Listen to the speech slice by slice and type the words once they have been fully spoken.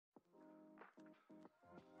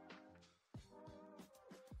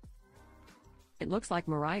It looks like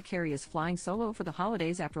Mariah Carey is flying solo for the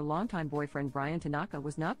holidays after longtime boyfriend Bryan Tanaka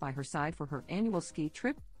was not by her side for her annual ski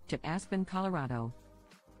trip to Aspen, Colorado.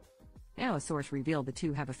 Now, a source revealed the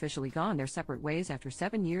two have officially gone their separate ways after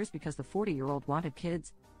 7 years because the 40-year-old wanted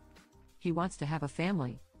kids. He wants to have a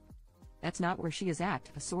family. That's not where she is at,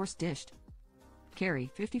 a source dished. Carey,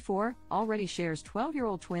 54, already shares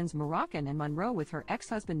 12-year-old twins Moroccan and Monroe with her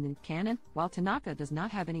ex-husband Nick Cannon, while Tanaka does not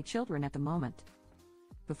have any children at the moment.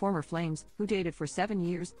 The former Flames, who dated for 7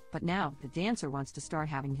 years, but now the dancer wants to start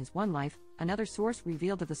having his one life, another source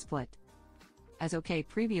revealed of the split. As OK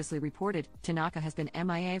previously reported, Tanaka has been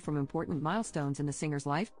MIA from important milestones in the singer's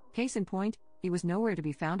life. Case in point, he was nowhere to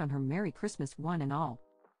be found on her Merry Christmas One and All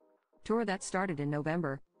tour that started in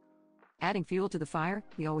November. Adding fuel to the fire,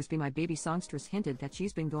 the Always Be My Baby songstress hinted that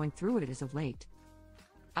she's been going through it as of late.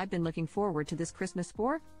 I've been looking forward to this Christmas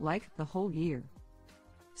for, like, the whole year.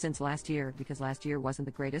 Since last year, because last year wasn't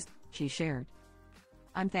the greatest, she shared.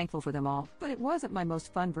 I'm thankful for them all, but it wasn't my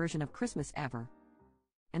most fun version of Christmas ever.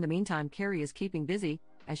 In the meantime, Carey is keeping busy,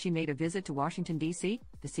 as she made a visit to Washington, D.C.,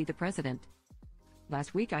 to see the president.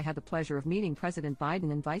 Last week I had the pleasure of meeting President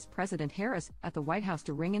Biden and Vice President Harris at the White House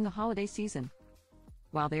to ring in the holiday season.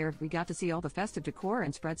 While there, we got to see all the festive decor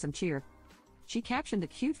and spread some cheer. She captioned the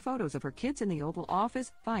cute photos of her kids in the Oval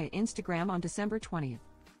Office via Instagram on December 20th.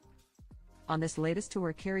 On this latest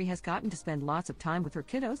tour, Carey has gotten to spend lots of time with her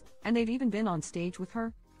kiddos, and they've even been on stage with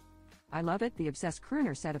her. I love it, the obsessed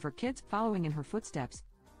crooner said of her kids following in her footsteps.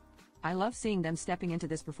 I love seeing them stepping into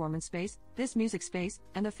this performance space, this music space,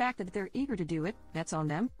 and the fact that they're eager to do it, that's on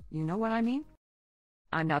them, you know what I mean?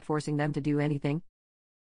 I'm not forcing them to do anything.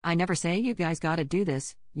 I never say you guys gotta do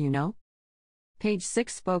this, you know? Page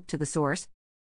 6 spoke to the source.